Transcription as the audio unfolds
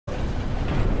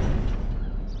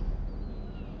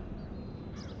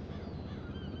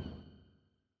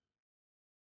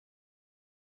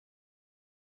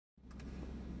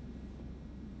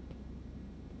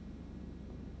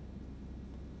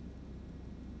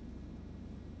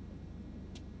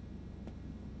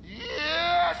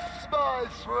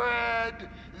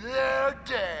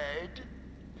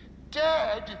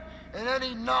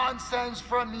any nonsense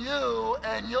from you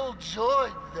and you'll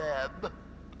join them.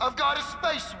 I've got a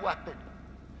space weapon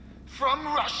from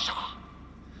Russia.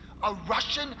 A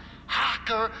Russian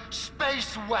hacker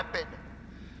space weapon.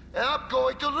 And I'm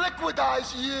going to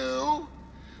liquidize you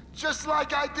just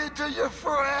like I did to your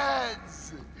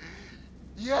friends.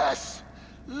 Yes,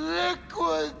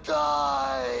 liquidize.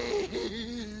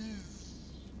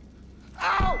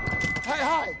 Ow! Hey,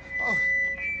 hi. Oh,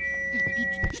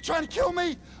 you trying to kill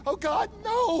me? Oh, God,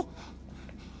 no.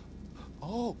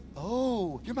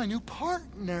 Oh, you're my new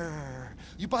partner.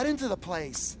 You bought into the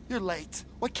place. You're late.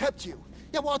 What kept you?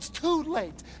 Yeah, well, it's too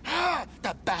late.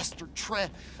 That bastard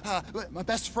Trent. My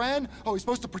best friend? Oh, he's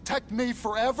supposed to protect me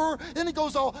forever? Then he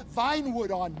goes all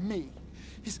Vinewood on me.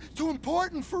 He's too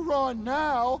important for Ron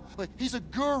now. But he's a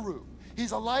guru.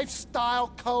 He's a lifestyle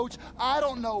coach. I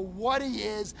don't know what he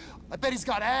is. I bet he's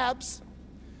got abs.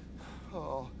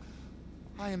 Oh,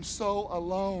 I am so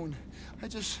alone. I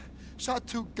just shot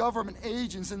 2 government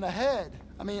agents in the head.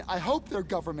 I mean, I hope they're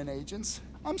government agents.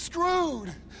 I'm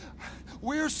screwed.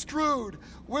 We're screwed.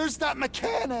 Where's that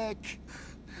mechanic?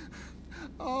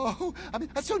 Oh, I mean,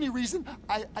 that's the only reason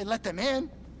I let them in.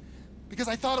 Because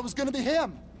I thought it was gonna be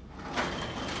him.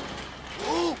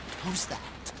 Ooh, who's that?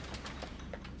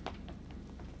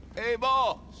 Hey,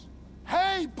 boss.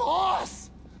 Hey, boss!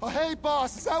 Oh, hey,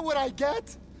 boss, is that what I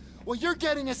get? Well, you're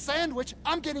getting a sandwich,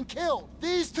 I'm getting killed.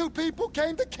 These 2 people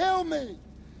came to kill me.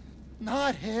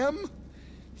 Not him.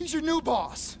 He's your new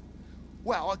boss.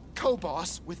 Well, a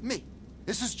co-boss with me.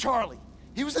 This is Charlie.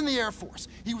 He was in the Air Force.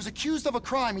 He was accused of a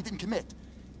crime he didn't commit.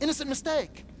 Innocent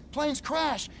mistake. Planes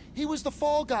crash. He was the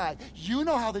fall guy. You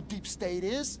know how the deep state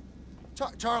is.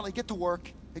 Charlie, get to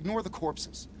work. Ignore the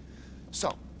corpses.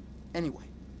 So, anyway,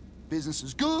 business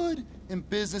is good and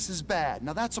business is bad.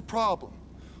 Now that's a problem.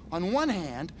 On one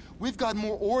hand, we've got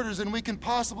more orders than we can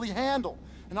possibly handle.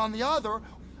 And on the other,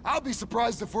 I'll be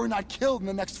surprised if we're not killed in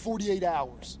the next 48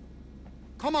 hours.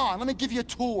 Come on, let me give you a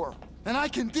tour. And I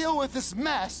can deal with this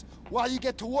mess while you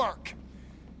get to work.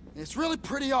 It's really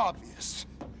pretty obvious.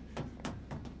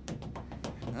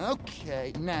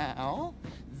 Okay, now,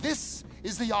 this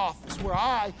is the office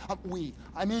where we,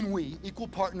 equal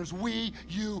partners, we,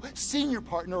 you, senior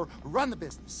partner, run the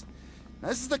business. Now,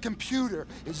 this is the computer.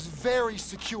 It's very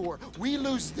secure. We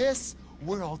lose this,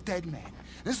 we're all dead men.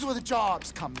 This is where the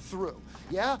jobs come through.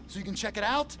 Yeah? So you can check it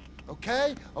out?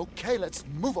 Okay? Okay, let's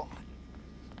move on.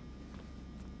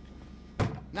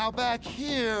 Now back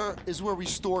here is where we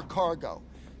store cargo.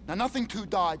 Now nothing too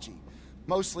dodgy.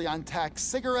 Mostly untaxed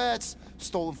cigarettes,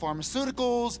 stolen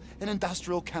pharmaceuticals, and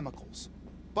industrial chemicals.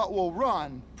 But we'll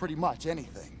run pretty much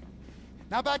anything.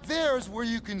 Now back there is where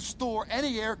you can store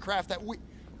any aircraft that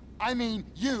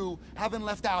you haven't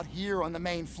left out here on the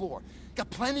main floor. Got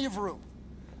plenty of room.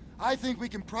 I think we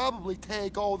can probably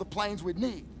take all the planes we'd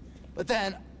need. But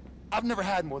then, I've never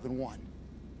had more than one.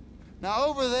 Now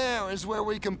over there is where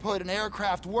we can put an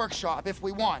aircraft workshop if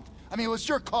we want. I mean, it was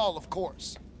your call, of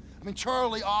course. I mean,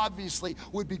 Charlie obviously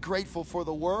would be grateful for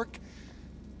the work.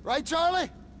 Right,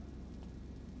 Charlie?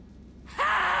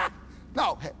 Ha!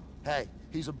 No, hey,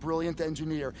 he's a brilliant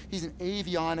engineer. He's an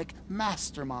avionic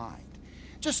mastermind.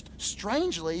 Just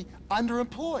strangely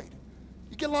underemployed.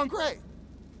 You get along great.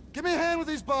 Give me a hand with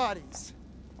these bodies.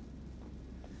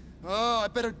 Oh, I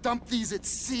better dump these at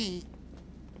sea.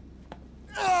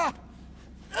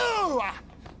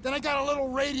 Then I got a little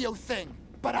radio thing,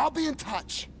 but I'll be in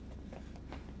touch.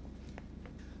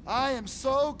 I am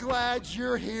so glad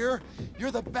you're here. You're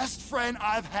the best friend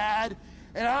I've had,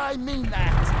 and I mean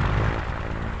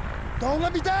that. Don't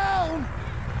let me down!